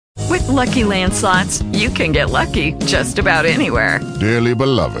Lucky Land Slots, you can get lucky just about anywhere. Dearly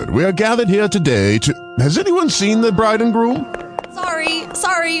beloved, we are gathered here today to... Has anyone seen the bride and groom?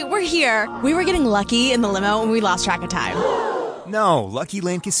 Sorry, we're here. We were getting lucky in the limo and we lost track of time. No, Lucky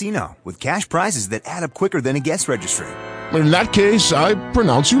Land Casino, with cash prizes that add up quicker than a guest registry. In that case, I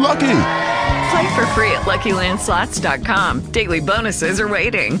pronounce you lucky. Play for free at LuckyLandSlots.com. Daily bonuses are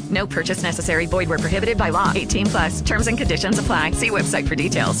waiting. No purchase necessary. Void where prohibited by law. 18+. Terms and conditions apply. See website for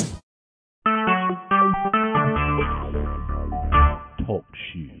details. Talk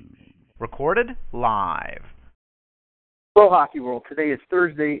shoes. Recorded live. Hello, Hockey World. Today is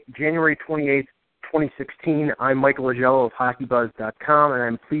Thursday, January 28th, 2016. I'm Michael Agello of HockeyBuzz.com, and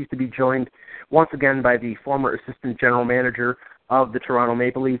I'm pleased to be joined once again by the former Assistant General Manager of the Toronto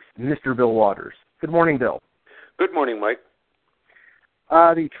Maple Leafs, Mr. Bill Waters. Good morning, Bill. Good morning, Mike.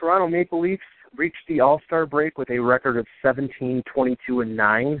 The Toronto Maple Leafs reached the All-Star break with a record of 17, 22, and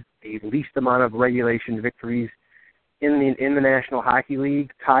 9, the least amount of regulation victories in the National Hockey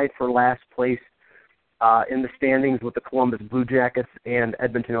League, tied for last place in the standings with the Columbus Blue Jackets and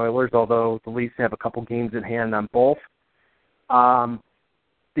Edmonton Oilers, although the Leafs have a couple games in hand on both.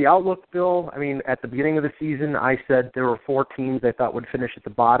 The outlook, Bill, I mean, at the beginning of the season, I said there were 4 teams I thought would finish at the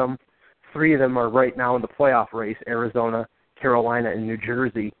bottom. 3 of them are right now in the playoff race, Arizona, Carolina, and New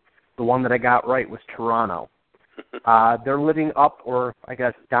Jersey. The one that I got right was Toronto. They're living up, or I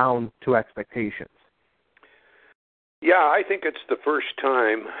guess down, to expectations. Yeah, I think it's the first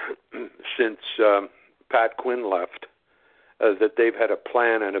time since Pat Quinn left that they've had a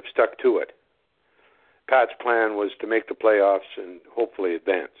plan and have stuck to it. Pat's plan was to make the playoffs and hopefully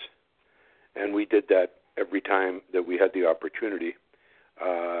advance. And we did that every time that we had the opportunity,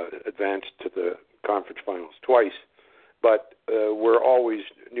 advanced to the conference finals twice. But we're always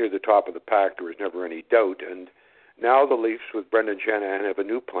near the top of the pack. There was never any doubt. And now the Leafs with Brendan Shanahan have a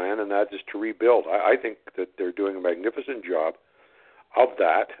new plan, and that is to rebuild. I think that they're doing a magnificent job of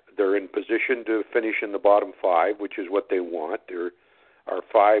that. They're in position to finish in the bottom 5, which is what they want. There are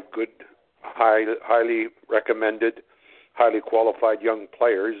 5 good, highly recommended, highly qualified young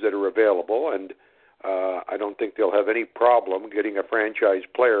players that are available, and I don't think they'll have any problem getting a franchise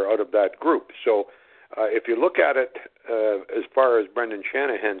player out of that group. So if you look at it as far as Brendan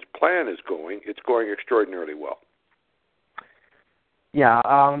Shanahan's plan is going, it's going extraordinarily well. Yeah.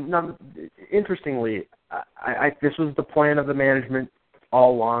 Now, interestingly, this was the plan of the management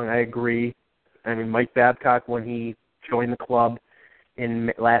all along. I agree. I mean, Mike Babcock, when he joined the club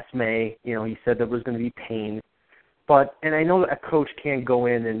in last May, he said there was going to be pain. And I know that a coach can't go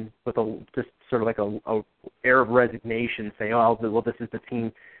in and with just sort of like a air of resignation, say, "Oh, well, this is the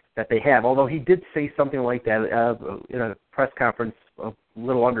team that they have." Although he did say something like that in a press conference a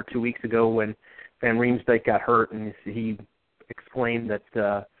little under 2 weeks ago when Van Riemsdyk got hurt, and he explained that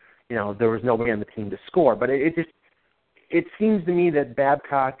there was nobody on the team to score. But it seems to me that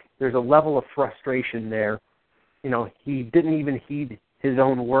Babcock, there's a level of frustration there. He didn't even heed his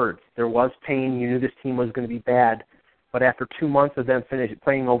own words. There was pain. You knew this team was going to be bad. But after 2 months of them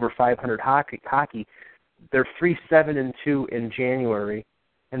playing over 500 hockey, they're 3-7-2 in January,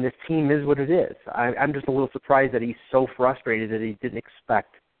 and this team is what it is. I'm just a little surprised that he's so frustrated that he didn't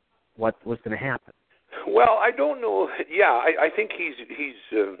expect what was going to happen. Well, I don't know. Yeah, I think he's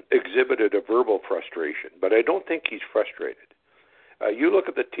exhibited a verbal frustration, but I don't think he's frustrated. You look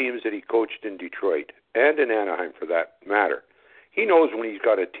at the teams that he coached in Detroit and in Anaheim, for that matter. He knows when he's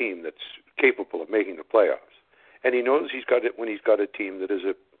got a team that's capable of making the playoffs, and he knows when he's got a team that is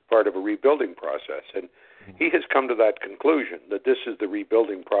a part of a rebuilding process. And he has come to that conclusion that this is the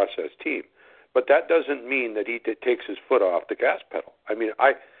rebuilding process team. But that doesn't mean that he takes his foot off the gas pedal. I mean,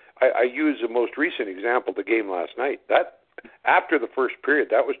 I use the most recent example, the game last night. That after the first period,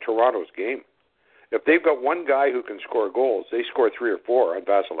 that was Toronto's game. If they've got one guy who can score goals, they score 3 or 4 on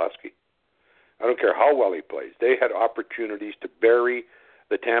Vasilevsky. I don't care how well he plays. They had opportunities to bury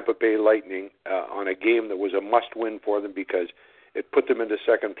the Tampa Bay Lightning on a game that was a must-win for them because it put them into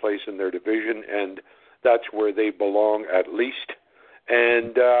second place in their division, and that's where they belong at least.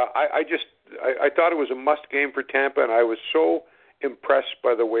 And I thought it was a must game for Tampa, and I was so impressed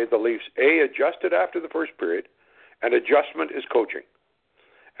by the way the Leafs, adjusted after the first period, and adjustment is coaching.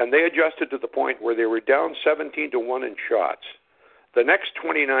 And they adjusted to the point where they were down 17-1 in shots. The next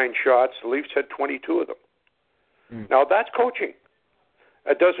 29 shots, the Leafs had 22 of them. Now, that's coaching.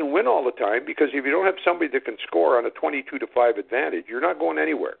 It doesn't win all the time because if you don't have somebody that can score on a 22-5 advantage, you're not going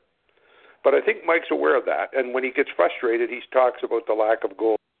anywhere. But I think Mike's aware of that, and when he gets frustrated, he talks about the lack of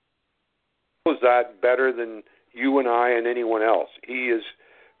goals. He knows that better than you and I and anyone else. He is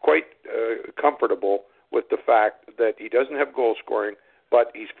quite comfortable with the fact that he doesn't have goal scoring,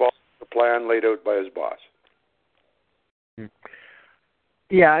 but he's falling plan laid out by his boss.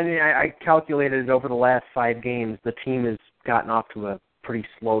 Yeah, I mean, I calculated over the last 5 games, the team has gotten off to a pretty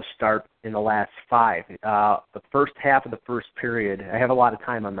slow start in the last 5. The first half of the first period, I have a lot of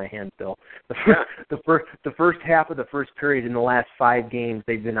time on my hands, Bill. The first half of the first period in the last 5 games,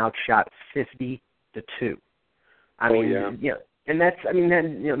 they've been outshot 50-2. And that's, I mean,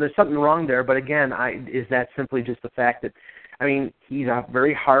 then, there's something wrong there. But again, is that simply just the fact that, I mean, he's a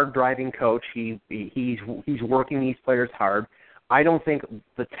very hard driving coach. He's working these players hard. I don't think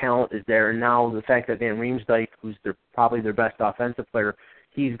the talent is there. And now the fact that Van Riemsdyk, who's probably their best offensive player,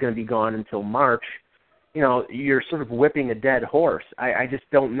 he's going to be gone until March. You're sort of whipping a dead horse. I just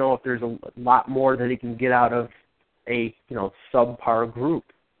don't know if there's a lot more that he can get out of a subpar group.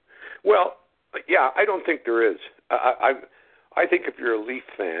 Well, yeah, I don't think there is. I think if you're a Leaf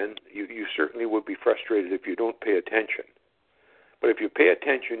fan, you certainly would be frustrated if you don't pay attention. But if you pay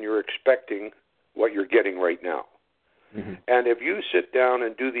attention, you're expecting what you're getting right now. Mm-hmm. And if you sit down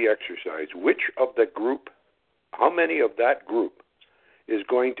and do the exercise, which of the group, how many of that group is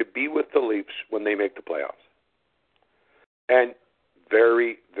going to be with the Leafs when they make the playoffs? And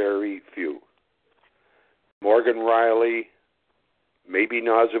very, very few. Morgan Rielly, maybe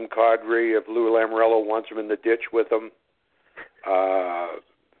Nazem Kadri if Lou Lamoriello wants him in the ditch with him.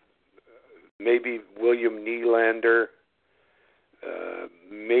 Maybe William Nylander.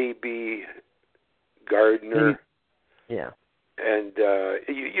 Maybe Gardner. Yeah. And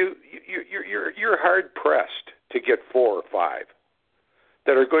you're hard pressed to get 4 or 5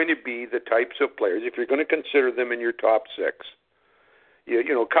 that are going to be the types of players. If you're going to consider them in your top 6,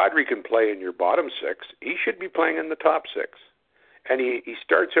 Kadri can play in your bottom 6. He should be playing in the top 6. And he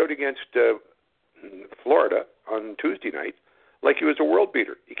starts out against Florida on Tuesday night like he was a world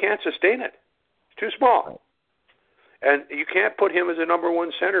beater. You can't sustain it. It's too small. And you can't put him as a number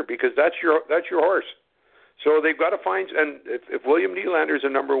 1 center because that's your horse. So they've got to find, and if William Nylander is a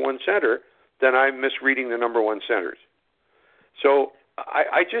number 1 center, then I'm misreading the number 1 centers. So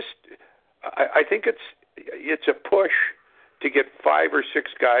I think it's a push to get 5 or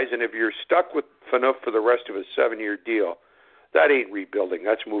 6 guys, and if you're stuck with Phaneuf for the rest of his 7-year deal, that ain't rebuilding.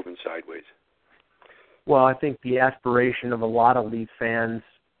 That's moving sideways. Well, I think the aspiration of a lot of Leaf fans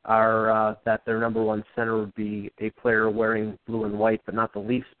are that their number 1 center would be a player wearing blue and white, but not the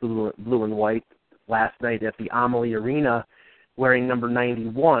Leafs blue and white. Last night at the Amalie Arena, wearing number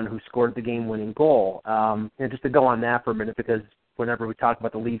 91, who scored the game-winning goal. And just to go on that for a minute, because whenever we talk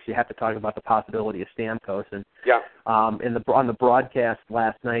about the Leafs, you have to talk about the possibility of Stamkos. And on the broadcast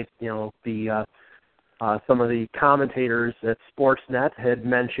last night, some of the commentators at Sportsnet had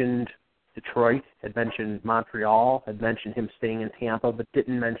mentioned Detroit, had mentioned Montreal, had mentioned him staying in Tampa, but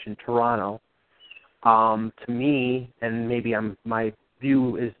didn't mention Toronto. To me, and maybe my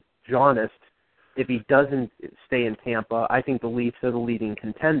view is jaundiced, if he doesn't stay in Tampa, I think the Leafs are the leading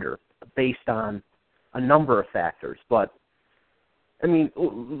contender based on a number of factors. But, I mean,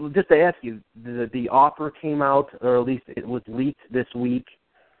 just to ask you, the offer came out, or at least it was leaked this week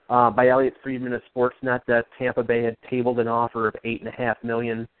by Elliot Friedman of Sportsnet that Tampa Bay had tabled an offer of $8.5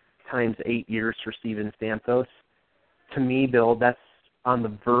 million times 8 years for Steven Stamkos. To me, Bill, that's on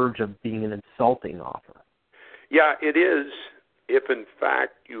the verge of being an insulting offer. Yeah, it is, if in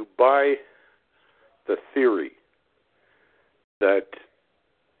fact you buy the theory that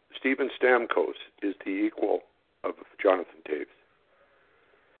Steven Stamkos is the equal of Jonathan Toews.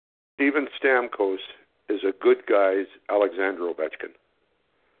 Steven Stamkos is a good guy's Alexander Ovechkin.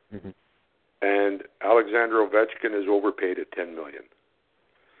 Mm-hmm. And Alexander Ovechkin is overpaid at $10 million.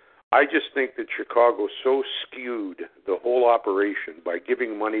 I just think that Chicago so skewed the whole operation by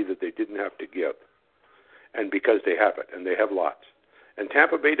giving money that they didn't have to give, and because they have it, and they have lots. And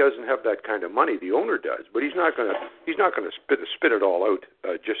Tampa Bay doesn't have that kind of money. The owner does, but he's not going to spit it all out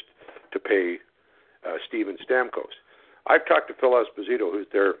just to pay Steven Stamkos. I've talked to Phil Esposito, who's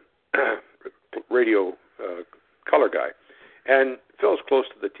their radio color guy, and Phil's close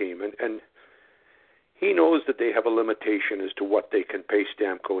to the team, and he knows that they have a limitation as to what they can pay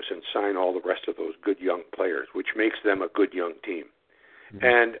Stamkos and sign all the rest of those good young players, which makes them a good young team. Mm-hmm.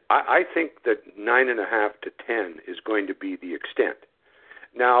 And I think that 9.5 to 10 is going to be the extent.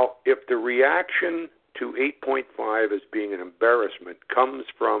 Now, if the reaction to 8.5 as being an embarrassment comes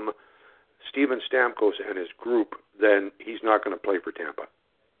from Steven Stamkos and his group, then he's not going to play for Tampa.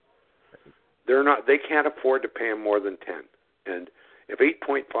 They can't afford to pay him more than 10. And if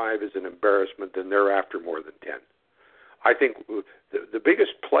 8.5 is an embarrassment, then they're after more than 10. I think the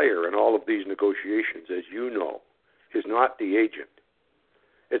biggest player in all of these negotiations, as you know, is not the agent.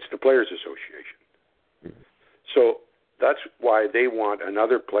 It's the Players Association. Mm-hmm. So That's why they want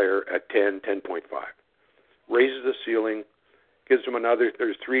another player at 10, 10.5. Raises the ceiling, gives them another.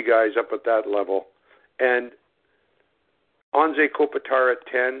 There's 3 guys up at that level, and Anze Kopitar at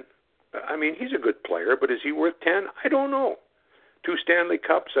 10. I mean, he's a good player, but is he worth 10? I don't know. 2 Stanley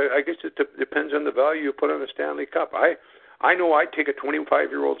Cups. I guess it depends on the value you put on a Stanley Cup. I know I'd take a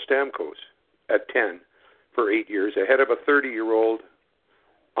 25-year-old Stamkos at 10 for 8 years ahead of a 30-year-old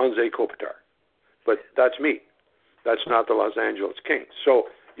Anze Kopitar. But that's me. That's not the Los Angeles Kings. So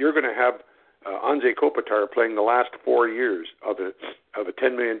you're going to have Anze Kopitar playing the last 4 years of a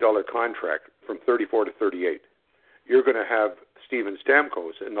 $10 million contract from 34 to 38. You're going to have Steven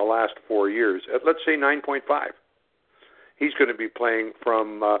Stamkos in the last 4 years at, let's say, 9.5. He's going to be playing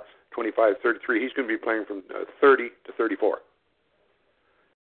from 25, 33. He's going to be playing from 30 to 34.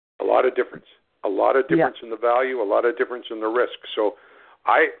 A lot of difference. A lot of difference in the value, a lot of difference in the risk. So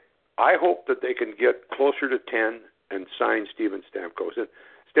I hope that they can get closer to 10 and sign Steven Stamkos. And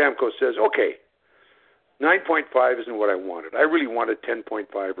Stamkos says, okay, 9.5 isn't what I wanted. I really wanted 10.5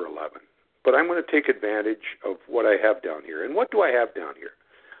 or 11. But I'm going to take advantage of what I have down here. And what do I have down here?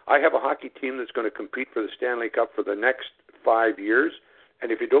 I have a hockey team that's going to compete for the Stanley Cup for the next 5 years.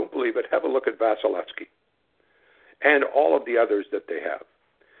 And if you don't believe it, have a look at Vasilevsky and all of the others that they have.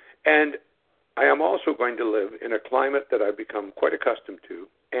 And I am also going to live in a climate that I've become quite accustomed to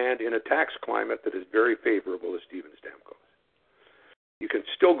and in a tax climate that is very favorable to Steven Stamkos. You can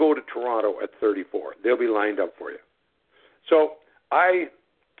still go to Toronto at 34. They'll be lined up for you. So I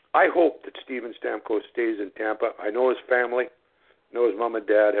hope that Steven Stamkos stays in Tampa. I know his family, know his mom and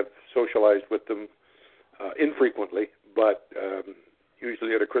dad, have socialized with them infrequently, but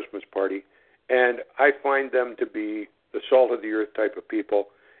usually at a Christmas party. And I find them to be the salt of the earth type of people.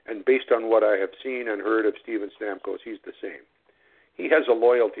 And based on what I have seen and heard of Steven Stamkos, he's the same. He has a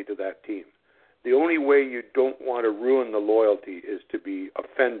loyalty to that team. The only way you don't want to ruin the loyalty is to be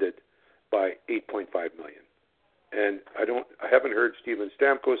offended by $8.5 million. And I haven't heard Steven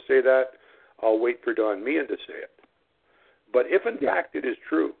Stamkos say that. I'll wait for Don Meehan to say it. But if in fact it is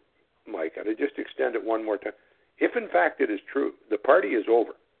true, Mike, and I just extend it one more time, if in fact it is true, the party is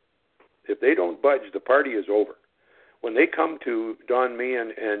over. If they don't budge, the party is over. When they come to Don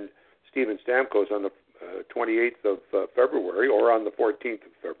Meehan and Steven Stamkos on the 28th of February or on the 14th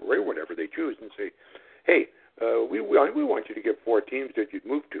of February, whenever they choose, and say, hey, we want you to give 4 teams that you'd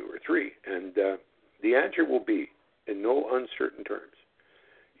move to, or 3. And the answer will be, in no uncertain terms,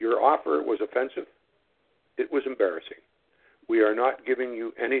 your offer was offensive. It was embarrassing. We are not giving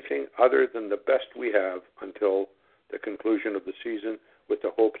you anything other than the best we have until the conclusion of the season with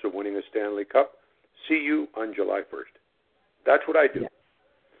the hopes of winning a Stanley Cup. See you on July 1st. That's what I do. Yeah.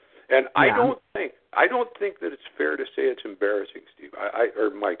 And I don't think that it's fair to say it's embarrassing, Steve, or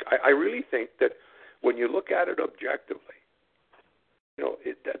Mike. I really think that when you look at it objectively, you know,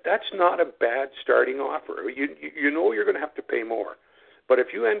 that's not a bad starting offer. You know you're going to have to pay more, but if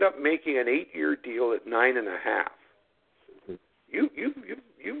you end up making an 8-year deal at 9.5,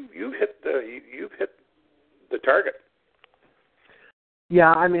 you've hit the target.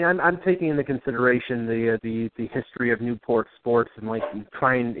 Yeah, I mean, I'm taking into consideration the history of Newport sports and like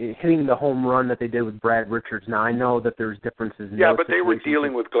hitting the home run that they did with Brad Richards. Now I know that there's differences. Yeah, but they were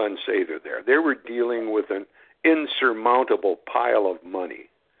dealing with Glenn Sather there. They were dealing with an insurmountable pile of money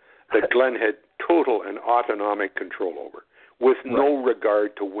that Glenn had total and autonomic control over, with no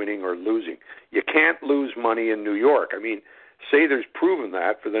regard to winning or losing. You can't lose money in New York. I mean, Sather's proven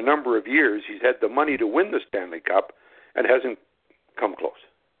that for the number of years he's had the money to win the Stanley Cup and hasn't come close.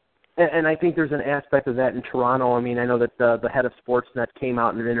 And I think there's an aspect of that in Toronto. I mean, I know that the head of Sportsnet came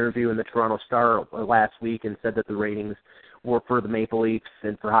out in an interview in the Toronto Star last week and said that the ratings were for the Maple Leafs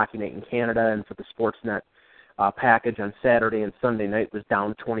and for Hockey Night in Canada and for the Sportsnet package on Saturday and Sunday night was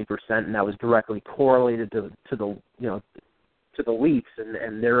down 20%, and that was directly correlated to the Leafs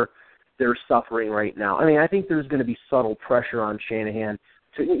and they're suffering right now. I mean, I think there's going to be subtle pressure on Shanahan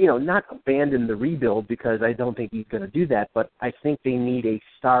to, not abandon the rebuild, because I don't think he's going to do that, but I think they need a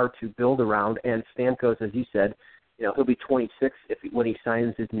star to build around, and Stamkos, as you said, he'll be 26 when he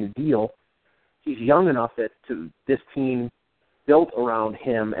signs his new deal. He's young enough that this team built around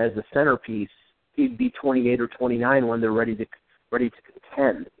him as a centerpiece, he'd be 28 or 29 when they're ready to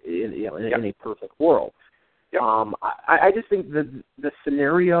contend in a perfect world. Yep. I just think the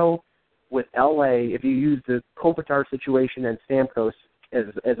scenario with LA, if you use the Kopitar situation and Stamkos as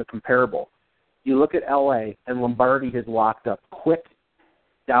a comparable, you look at LA and Lombardi has locked up Quick,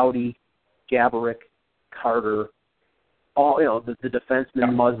 Doughty, Gaborik, Carter, all the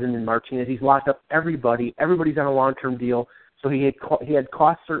defensemen, Muzzin and Martinez. He's locked up everybody. Everybody's on a long-term deal, so he had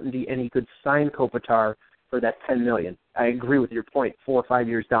cost certainty, and he could sign Kopitar for that $10 million. I agree with your point. 4 or 5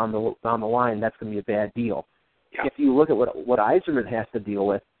 years down the line, that's going to be a bad deal. Yeah. If you look at what Yzerman has to deal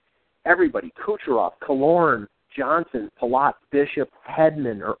with, everybody, Kucherov, Killorn, Johnson, Palat, Bishop,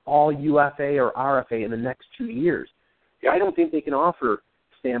 Hedman are all UFA or RFA in the next 2 years. Yeah. I don't think they can offer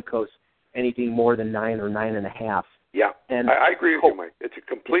Stamkos anything more than 9 or 9.5. Yeah, and I agree with you, Mike. It's a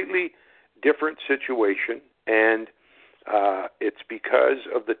completely different situation, and it's because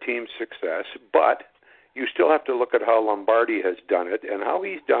of the team's success. But you still have to look at how Lombardi has done it, and how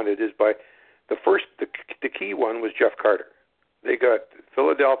he's done it is by the key one was Jeff Carter. They got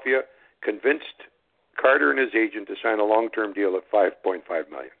Philadelphia convinced Carter and his agent to sign a long-term deal at $5.5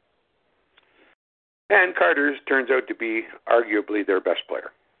 million. And Carter turns out to be arguably their best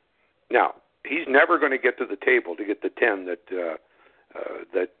player. Now, he's never going to get to the table to get the 10 that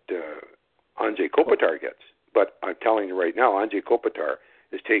Anze Kopitar gets. But I'm telling you right now, Anze Kopitar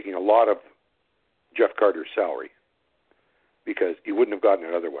is taking a lot of Jeff Carter's salary because he wouldn't have gotten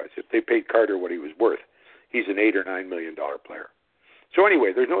it otherwise. If they paid Carter what he was worth, he's an $8 or $9 million player. So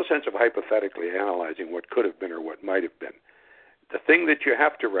anyway, there's no sense of hypothetically analyzing what could have been or what might have been. The thing that you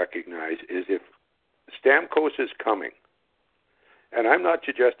have to recognize is if Stamkos is coming, and I'm not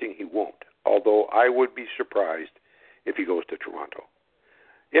suggesting he won't, although I would be surprised if he goes to Toronto.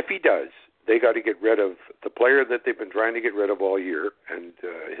 If he does, they got to get rid of the player that they've been trying to get rid of all year and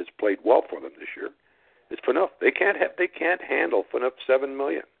has played well for them this year. It's Phaneuf. They can't handle Phaneuf $7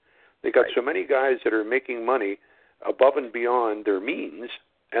 million. They got so many guys that are making money above and beyond their means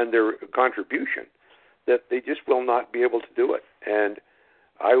and their contribution that they just will not be able to do it. And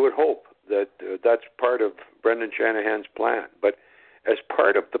I would hope that that's part of Brendan Shanahan's plan. But as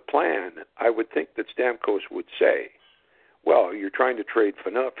part of the plan, I would think that Stamkos would say, well, you're trying to trade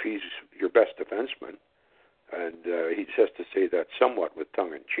Phaneuf. He's your best defenseman. And he has to say that somewhat with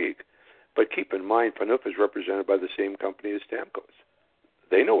tongue-in-cheek. But keep in mind, Phaneuf is represented by the same company as Stamkos.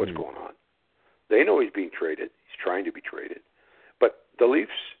 They know what's going on. They know he's being traded. He's trying to be traded. But the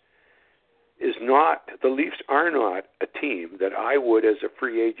Leafs are not a team that I would, as a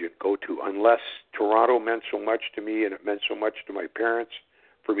free agent, go to unless Toronto meant so much to me and it meant so much to my parents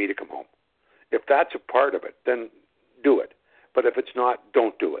for me to come home. If that's a part of it, then do it. But if it's not,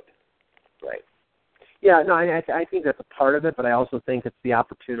 don't do it. Right. Yeah, no, I think that's a part of it, but I also think it's the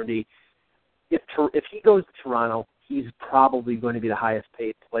opportunity. If he goes to Toronto, he's probably going to be the highest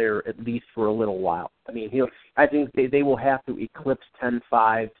paid player at least for a little while. I mean, I think they will have to eclipse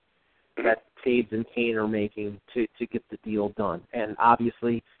 10-5 that Taves and Kane are making to get the deal done. And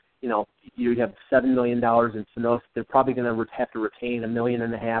obviously, you have $7 million in Phaneuf. They're probably going to have to retain $1.5 million or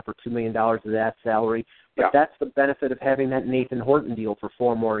 $2 million of that salary. But that's the benefit of having that Nathan Horton deal for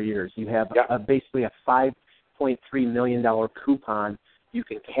 4 more years. You have basically a $5.3 million coupon you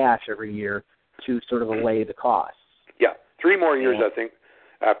can cash every year to sort of allay the costs. Yeah, 3 more years, I think,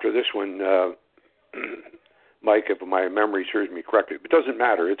 after this one, Mike, if my memory serves me correctly. It doesn't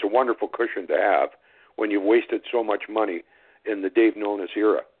matter. It's a wonderful cushion to have when you've wasted so much money in the Dave Nonis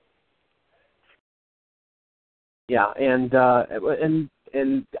era. Yeah, and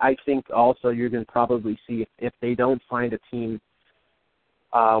I think also you're going to probably see if they don't find a team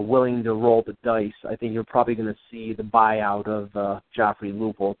willing to roll the dice, I think you're probably going to see the buyout of Joffrey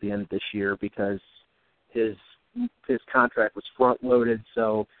Lupul at the end of this year because his contract was front loaded,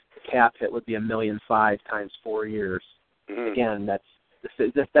 so the cap hit would be $1.5 million times 4 years. Mm-hmm. Again, that's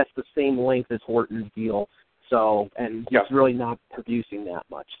the same length as Horton's deal. So, and he's really not producing that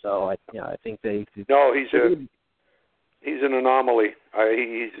much. So, I think they. No, he's an anomaly.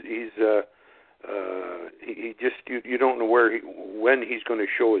 He just you don't know when he's going to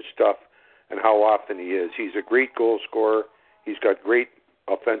show his stuff and how often he is. He's a great goal scorer. He's got great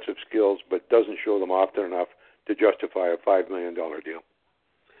offensive skills, but doesn't show them often enough to justify a $5 million deal.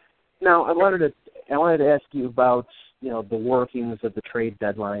 Now, I wanted to ask you about the workings of the trade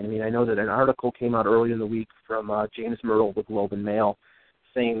deadline. I mean, I know that an article came out earlier in the week from James Myrtle of the Globe and Mail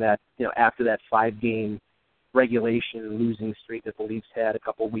saying that after that 5-game regulation losing streak that the Leafs had a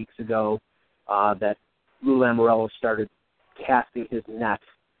couple of weeks ago, that Lou Lamoriello started casting his net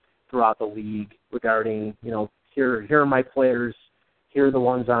throughout the league regarding, here are my players, here are the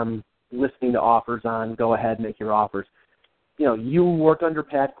ones I'm listening to offers on, go ahead and make your offers. You work under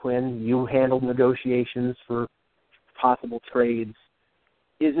Pat Quinn, you handled negotiations for possible trades.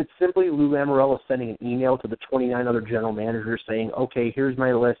 Is it simply Lou Lamoriello sending an email to the 29 other general managers saying, okay, here's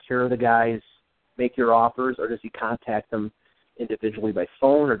my list, here are the guys, make your offers, or does he contact them individually by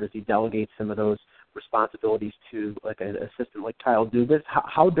phone, or does he delegate some of those responsibilities to like an assistant like Kyle Dubas?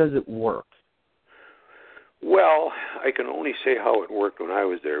 How does it work? Well, I can only say how it worked when I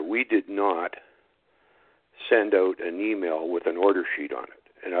was there. We did not send out an email with an order sheet on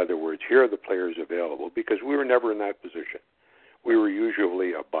it. In other words, here are the players available, because we were never in that position. We were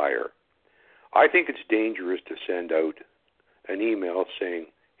usually a buyer. I think it's dangerous to send out an email saying,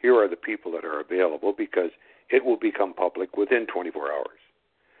 here are the people that are available, because it will become public within 24 hours.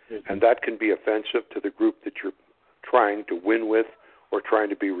 Mm-hmm. And that can be offensive to the group that you're trying to win with or trying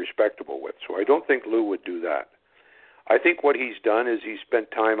to be respectable with. So I don't think Lou would do that. I think what he's done is he's spent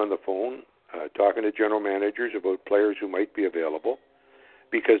time on the phone talking to general managers about players who might be available,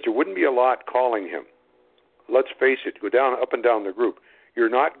 because there wouldn't be a lot calling him. Let's face it, go down up and down the group. You're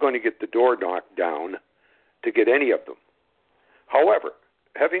not going to get the door knocked down to get any of them. However,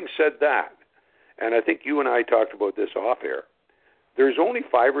 having said that, and I think you and I talked about this off air, there's only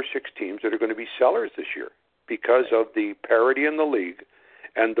 5 or 6 teams that are going to be sellers this year because of the parity in the league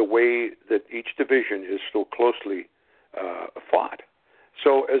and the way that each division is so closely fought.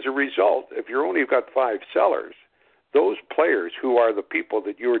 So as a result, if you've only got 5 sellers, those players who are the people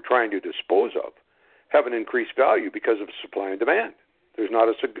that you are trying to dispose of have an increased value because of supply and demand. There's not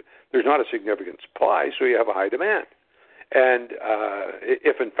a significant supply, so you have a high demand. And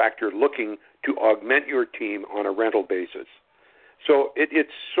if, in fact, you're looking to augment your team on a rental basis. So it's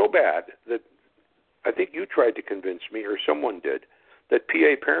so bad that I think you tried to convince me, or someone did, that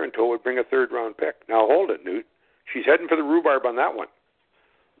P.A. Parenteau would bring a third-round pick. Now, hold it, Newt. She's heading for the rhubarb on that one.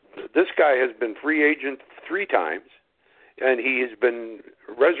 This guy has been free agent 3 times, and he has been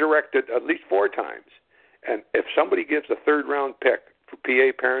resurrected at least 4 times. And if somebody gives a third-round pick for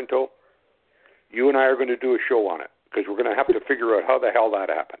P.A. Parenteau, you and I are going to do a show on it, because we're going to have to figure out how the hell that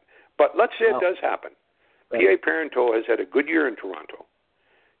happened. But let's say it does happen. P.A. Parenteau has had a good year in Toronto.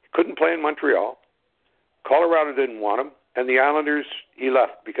 He couldn't play in Montreal. Colorado didn't want him. And the Islanders, he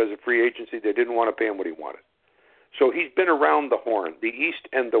left because of free agency. They didn't want to pay him what he wanted. So he's been around the horn, the East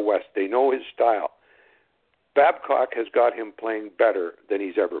and the West. They know his style. Babcock has got him playing better than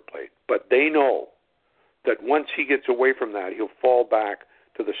he's ever played. But they know that once he gets away from that, he'll fall back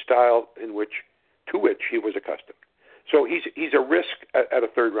to the style to which he was accustomed. So he's a risk at a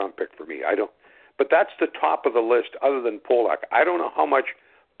third-round pick for me. But that's the top of the list other than Polak. I don't know how much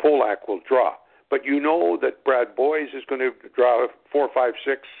Polak will draw. But you know that Brad Boyes is going to draw 4, 5,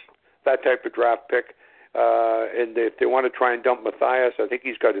 6, that type of draft pick. And if they want to try and dump Matthias, I think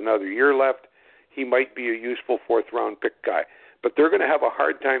he's got another year left. He might be a useful 4th-round pick guy. But they're going to have a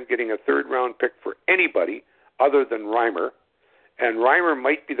hard time getting a 3rd-round pick for anybody other than Reimer. And Reimer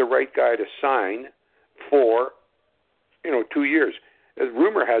might be the right guy to sign for, 2 years. As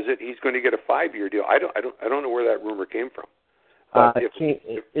rumor has it, he's going to get a 5-year deal. I don't know where that rumor came from.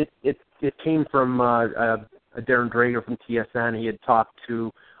 It came from Darren Drager from TSN. He had talked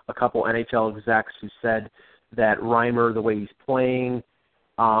to a couple NHL execs who said that Reimer, the way he's playing,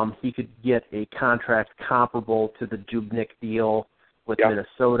 he could get a contract comparable to the Dubnyk deal with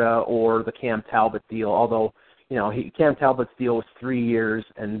Minnesota or the Cam Talbot deal. Although, Cam Talbot's deal was 3 years,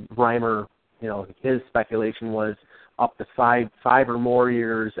 and Reimer, his speculation was up to five or more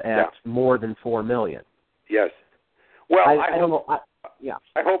years at more than $4 million. Yes. Well, I don't know. I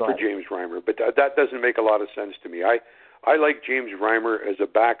hope for James Reimer, but that doesn't make a lot of sense to me. I like James Reimer as a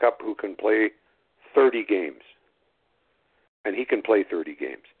backup who can play 30 games, and he can play 30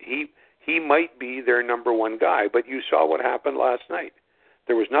 games. He might be their number 1 guy, but you saw what happened last night.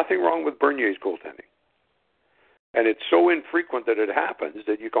 There was nothing wrong with Bernier's goaltending, and it's so infrequent that it happens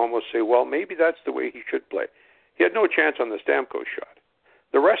that you can almost say, well, maybe that's the way he should play. He had no chance on the Stamkos shot.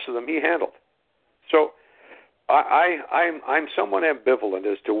 The rest of them he handled. So I'm somewhat ambivalent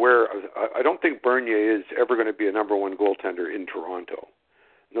as to where I don't think Bernier is ever going to be a number 1 goaltender in Toronto.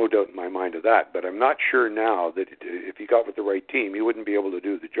 No doubt in my mind of that. But I'm not sure now that if he got with the right team, he wouldn't be able to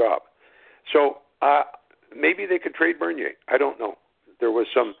do the job. So maybe they could trade Bernier. I don't know. There was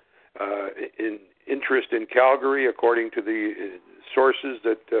some interest in Calgary, according to the sources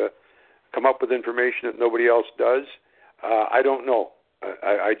that come up with information that nobody else does. I don't know.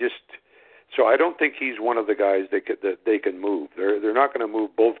 So I don't think he's one of the guys that they can move. They're not going to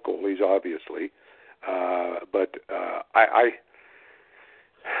move both goalies, obviously, but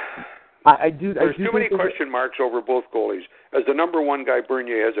There's too many question marks over both goalies. As the number 1 guy,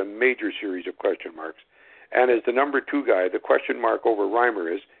 Bernier has a major series of question marks, and as the number 2 guy, the question mark over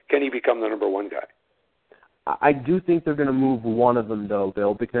Reimer is, can he become the number 1 guy? I do think they're going to move one of them, though,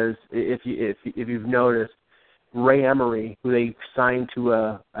 Bill, because if you've noticed, Ray Emery, who they signed to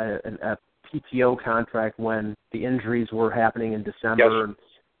a PTO contract when the injuries were happening in December, and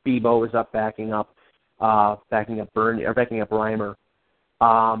Bebo was backing up Reimer.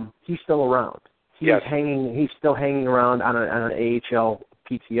 He's still around. He's still hanging around on an AHL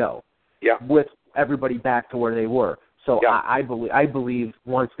PTO. Yeah. With everybody back to where they were. So yeah. I believe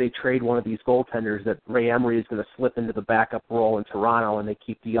once they trade one of these goaltenders that Ray Emery is going to slip into the backup role in Toronto, and they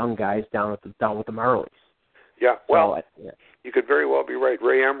keep the young guys down with the Marlies. Yeah, well, so, you could very well be right.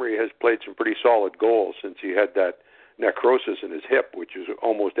 Ray Emery has played some pretty solid goals since he had that necrosis in his hip, which has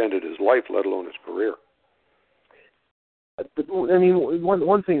almost ended his life, let alone his career. I mean,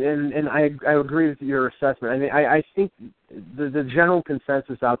 one thing, and I agree with your assessment. I mean, I think the general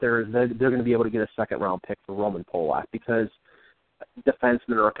consensus out there is that they're going to be able to get a second-round pick for Roman Polak because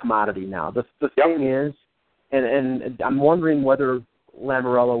defensemen are a commodity now. The thing is, and I'm wondering whether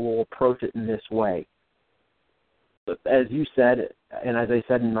Lamoriello will approach it in this way. But as you said, and as I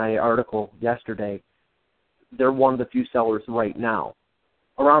said in my article yesterday, they're one of the few sellers right now.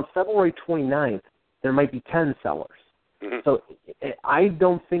 Around February 29th, there might be 10 sellers. Mm-hmm. So I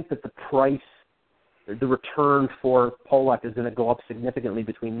don't think that the price, the return for Polak is going to go up significantly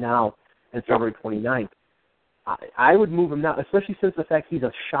between now and February 29th. I would move him now, especially since the fact he's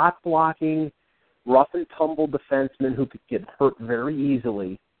a shot-blocking, rough-and-tumble defenseman who could get hurt very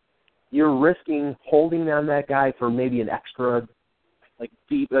easily. You're risking holding on that guy for maybe an extra, like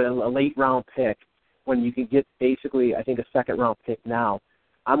a late-round pick when you can get basically, I think, a second-round pick now.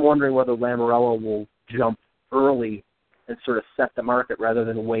 I'm wondering whether Lamoriello will jump early and sort of set the market rather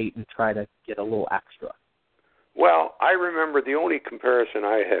than wait and try to get a little extra. Well, I remember the only comparison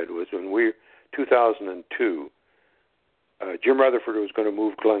I had was when 2002, Jim Rutherford was going to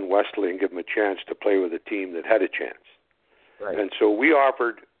move Glenn Wesley and give him a chance to play with a team that had a chance. Right. And so we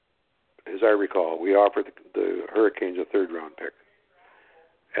offered, as I recall, the Hurricanes a third-round pick.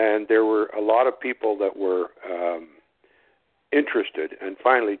 And there were a lot of people that were interested. And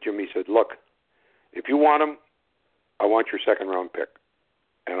finally, Jimmy said, look, if you want him, I want your second-round pick,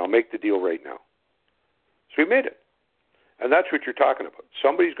 and I'll make the deal right now. So he made it. And that's what you're talking about.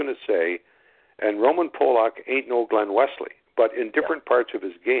 Somebody's going to say, and Roman Polak ain't no Glenn Wesley, but in different parts of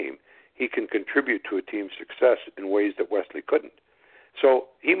his game, he can contribute to a team's success in ways that Wesley couldn't. So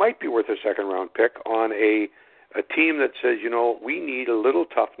he might be worth a second-round pick on a team that says, you know, we need a little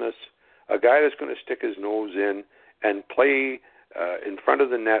toughness, a guy that's going to stick his nose in and play in front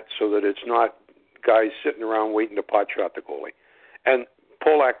of the net so that it's not guys sitting around waiting to pot shot the goalie. And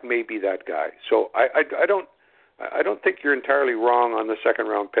Polak may be that guy. So I don't think you're entirely wrong on the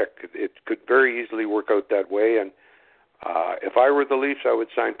second-round pick. It could very easily work out that way. And if I were the Leafs, I would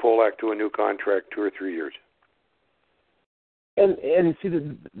sign Polak to a new contract 2 or 3 years. And see,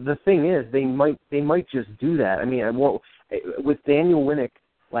 the thing is, they might just do that. I mean, with Daniel Winnick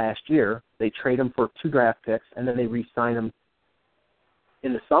last year, they trade him for 2 draft picks, and then they re-sign him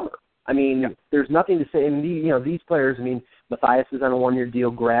in the summer. I mean, there's nothing to say. And these players. I mean, Matthias is on a 1-year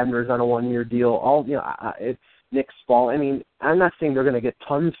deal. Grabner's on a 1-year deal. All it's Nick Spall. I mean, I'm not saying they're going to get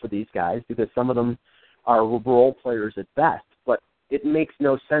tons for these guys because some of them are role players at best. But it makes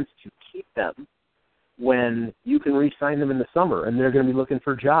no sense to keep them when you can re-sign them in the summer and they're going to be looking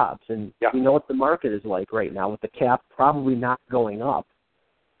for jobs. And you know what the market is like right now with the cap probably not going up.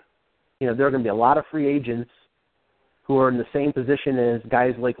 There are going to be a lot of free agents who are in the same position as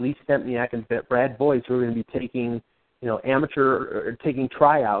guys like Lee Stempniak and Brad Boyce who are going to be taking, taking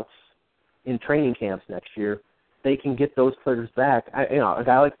tryouts in training camps next year. They can get those players back. A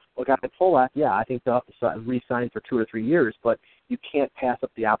guy like Polak, I think they'll have to re-sign for 2 or 3 years, but you can't pass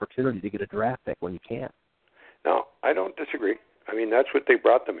up the opportunity to get a draft pick when you can. No, I don't disagree. I mean, that's what they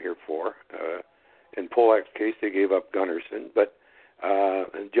brought them here for. In Polak's case, they gave up Gunnarsson, but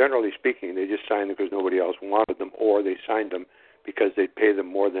and generally speaking, they just signed them because nobody else wanted them, or they signed them because they'd pay them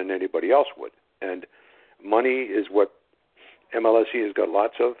more than anybody else would. And money is what MLSE has got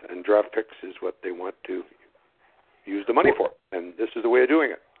lots of, and draft picks is what they want to use the money for. And this is the way of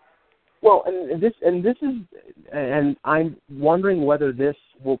doing it. Well, and I'm wondering whether this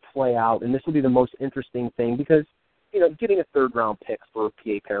will play out, and this will be the most interesting thing because, getting a third-round pick for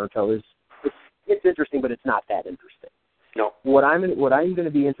P.A. Parenteau it's interesting, but it's not that interesting. No. What I'm going to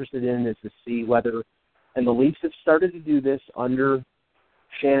be interested in is to see whether, and the Leafs have started to do this under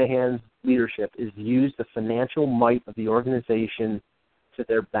Shanahan's leadership, is use the financial might of the organization to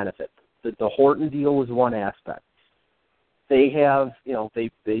their benefit. The Horton deal was one aspect. They have,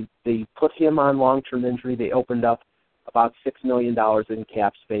 they put him on long-term injury. They opened up about $6 million in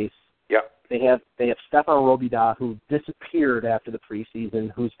cap space. Yeah. They have Stefan Robida, who disappeared after the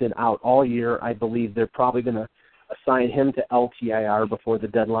preseason, who's been out all year. I believe they're probably going to assign him to LTIR before the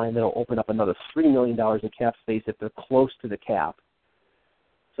deadline. They'll open up another $3 million in cap space if they're close to the cap.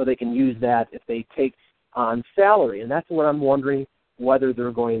 So they can use that if they take on salary. And that's what I'm wondering whether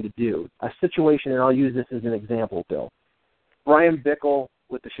they're going to do. A situation, and I'll use this as an example, Bill. Brian Bickle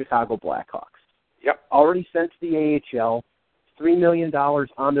with the Chicago Blackhawks. Yep. Already sent to the AHL. $3 million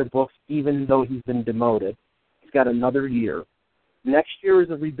on their books, even though he's been demoted. He's got another year. Next year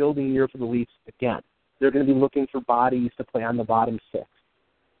is a rebuilding year for the Leafs again. They're going to be looking for bodies to play on the bottom six.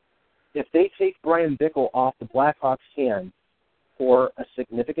 If they take Brian Bickell off the Blackhawks' hands for a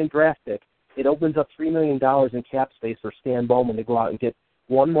significant draft pick, it opens up $3 million in cap space for Stan Bowman to go out and get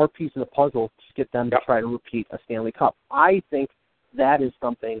one more piece of the puzzle to get them to try to repeat a Stanley Cup. I think that is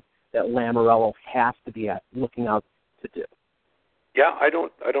something that Lamoriello has to be looking out to do. Yeah, I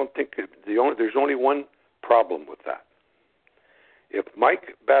don't think there's only one problem with that. If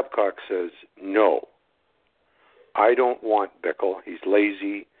Mike Babcock says, no, I don't want Bickell, he's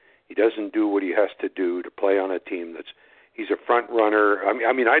lazy, he doesn't do what he has to do to play on a team he's a front runner.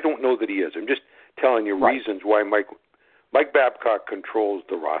 I mean, I don't know that he is. I'm just telling you reasons why Mike Babcock controls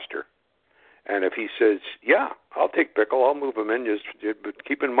the roster. And if he says, yeah, I'll take Bickell, I'll move him in, but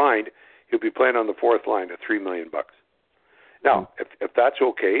keep in mind, he'll be playing on the fourth line at $3 million. Now, if that's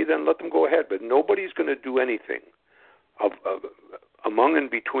okay, then let them go ahead. But nobody's going to do anything among and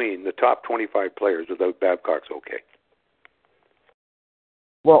between the top 25 players without Babcock's okay.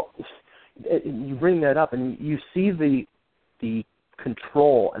 Well, you bring that up, and you see the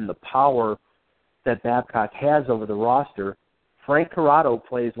control and the power that Babcock has over the roster. Frank Corrado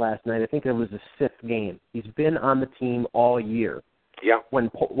plays last night. I think it was his fifth game. He's been on the team all year. Yeah. When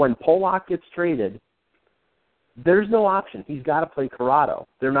Polak gets traded, there's no option. He's got to play Corrado.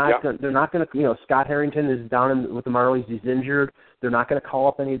 They're not going to. Scott Harrington is down with the Marlies. He's injured. They're not going to call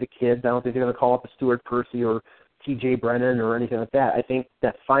up any of the kids. I don't think they're going to call up a Stuart Percy or T.J. Brennan or anything like that. I think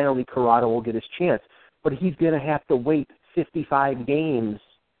that finally Corrado will get his chance, but he's going to have to wait 55 games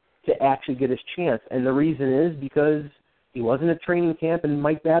to actually get his chance. And the reason is because he wasn't at training camp, and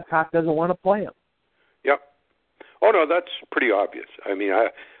Mike Babcock doesn't want to play him. Yep. Oh no, that's pretty obvious. I mean,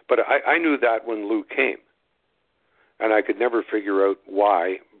 I knew that when Lou came. And I could never figure out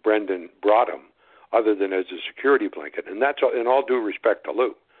why Brendan brought him other than as a security blanket. And that's in all due respect to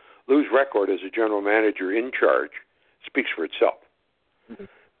Lou. Lou's record as a general manager in charge speaks for itself. Mm-hmm.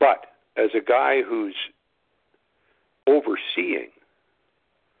 But as a guy who's overseeing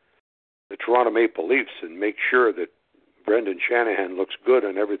the Toronto Maple Leafs and make sure that Brendan Shanahan looks good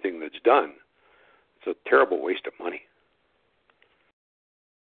on everything that's done, it's a terrible waste of money.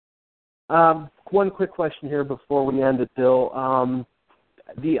 One quick question here before we end it, Bill.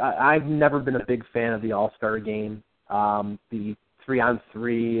 I've never been a big fan of the All-Star game. The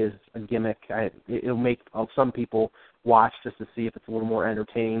 3-on-3 is a gimmick. It'll make some people watch just to see if it's a little more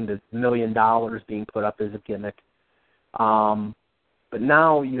entertaining. The $1 million being put up is a gimmick. But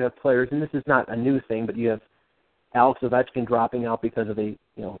now you have players, and this is not a new thing, but you have Alex Ovechkin dropping out because of a,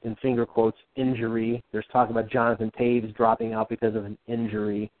 in finger quotes, injury. There's talk about Jonathan Taves dropping out because of an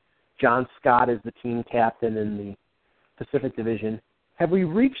injury. John Scott is the team captain in the Pacific Division. Have we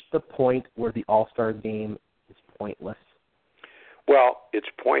reached the point where the All-Star game is pointless? Well, it's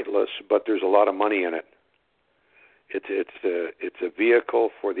pointless, but there's a lot of money in it. It's a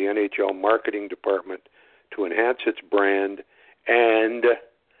vehicle for the NHL marketing department to enhance its brand and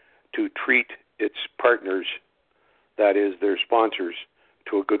to treat its partners, that is, their sponsors,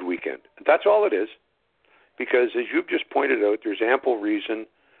 to a good weekend. That's all it is, because as you've just pointed out, there's ample reason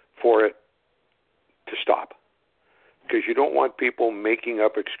for it to stop, because you don't want people making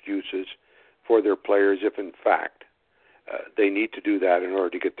up excuses for their players if, in fact, they need to do that in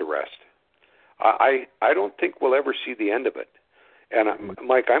order to get the rest. I don't think we'll ever see the end of it. And,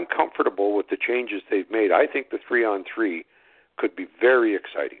 Mike, I'm comfortable with the changes they've made. I think the 3-on-3 could be very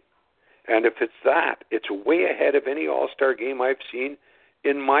exciting. And if it's that, it's way ahead of any All-Star game I've seen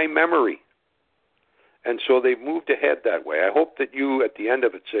in my memory. And so they've moved ahead that way. I hope that you, at the end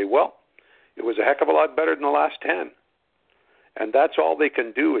of it, say, well, it was a heck of a lot better than the last 10. And that's all they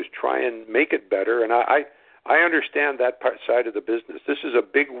can do is try and make it better. And I understand that side of the business. This is a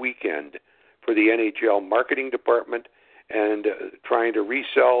big weekend for the NHL marketing department and trying to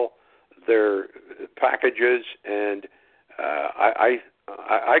resell their packages. And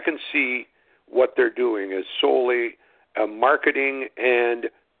I can see what they're doing as solely a marketing and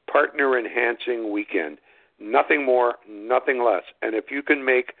partner-enhancing weekend. Nothing more, nothing less. And if you can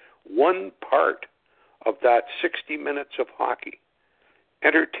make one part of that 60 minutes of hockey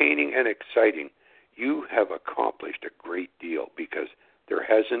entertaining and exciting, you have accomplished a great deal, because there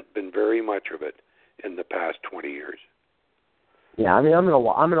hasn't been very much of it in the past 20 years. Yeah, I mean, I'm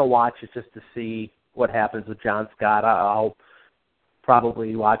gonna watch it just to see what happens with John Scott. I'll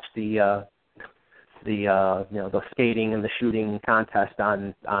probably watch the skating and the shooting contest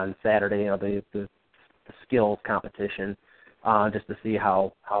on Saturday, the skills competition. just to see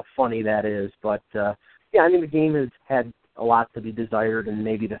how funny that is. But, yeah, I mean, the game has had a lot to be desired, and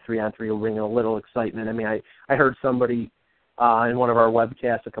maybe the 3-on-3 will bring a little excitement. I mean, I heard somebody in one of our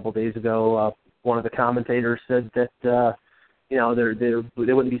webcasts a couple of days ago, one of the commentators said that, you know,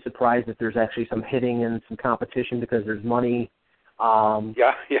 they wouldn't be surprised if there's actually some hitting and some competition because there's money.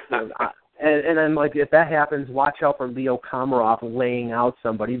 Yeah. And I'm like, if that happens, watch out for Leo Komarov laying out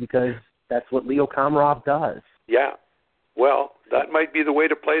somebody, because that's what Leo Komarov does. Yeah. Well, that might be the way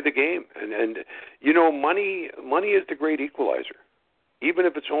to play the game. And you know, money is the great equalizer. Even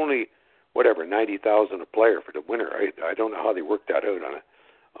if it's only, whatever, $90,000 a player for the winner. I don't know how they worked that out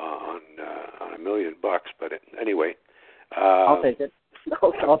on $1 million, but anyway. I'll take it.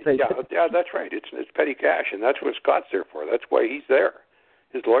 I'll take it. Yeah, that's right. It's petty cash, and that's what Scott's there for. That's why he's there.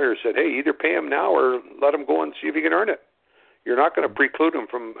 His lawyer said, hey, either pay him now or let him go and see if he can earn it. You're not going to preclude him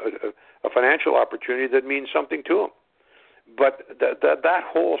from a financial opportunity that means something to him. But that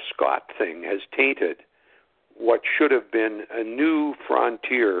whole Scott thing has tainted what should have been a new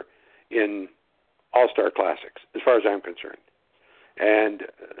frontier in All-Star Classics, as far as I'm concerned. And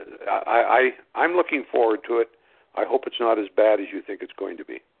I'm looking forward to it. I hope it's not as bad as you think it's going to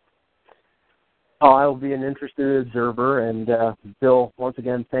be. Oh, I will be an interested observer. And, Bill, once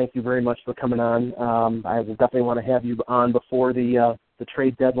again, thank you very much for coming on. I will definitely want to have you on before the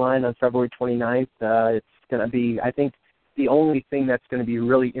trade deadline on February 29th. It's going to be, I think, the only thing that's going to be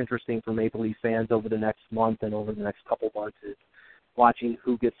really interesting for Maple Leaf fans over the next month and over the next couple months is watching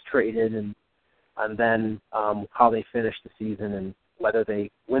who gets traded and then how they finish the season and whether they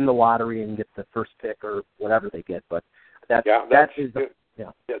win the lottery and get the first pick or whatever they get. But that's a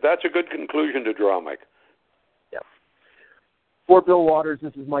good conclusion to draw, Mike. Yeah. For Bill Waters,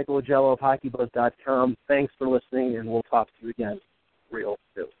 this is Michael Agello of HockeyBuzz.com. Thanks for listening, and we'll talk to you again real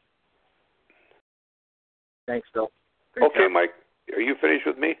soon. Thanks, Bill. Great job. Mike. Are you finished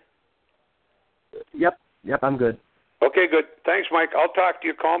with me? Yep, I'm good. Okay, good. Thanks, Mike. I'll talk to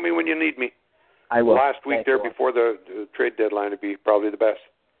you. Call me when you need me. I will. Last week there before the trade deadline would be probably the best.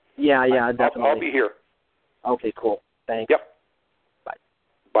 Yeah, definitely. I'll be here. Okay, cool. Thanks. Yep.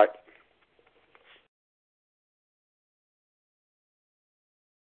 Bye.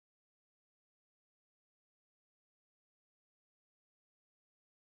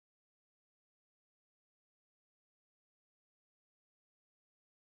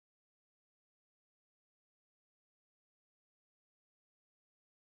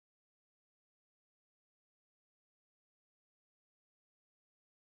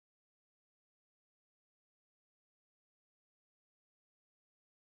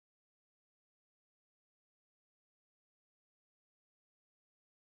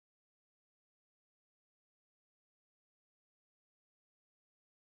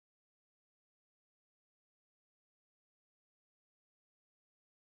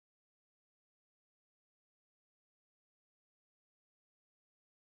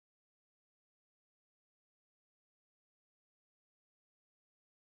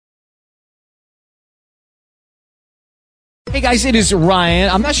 Hey guys, it is Ryan.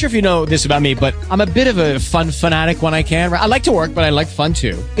 I'm not sure if you know this about me, but I'm a bit of a fun fanatic when I can. I like to work, but I like fun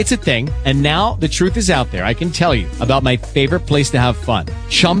too. It's a thing. And now the truth is out there. I can tell you about my favorite place to have fun.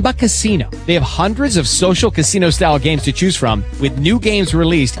 Chumba Casino. They have hundreds of social casino style games to choose from with new games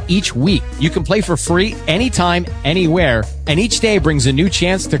released each week. You can play for free anytime, anywhere. And each day brings a new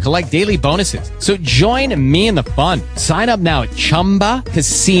chance to collect daily bonuses. So join me in the fun. Sign up now at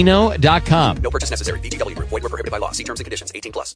ChumbaCasino.com. No purchase necessary. VGW Group. Void where prohibited by law. See terms and conditions. 18+.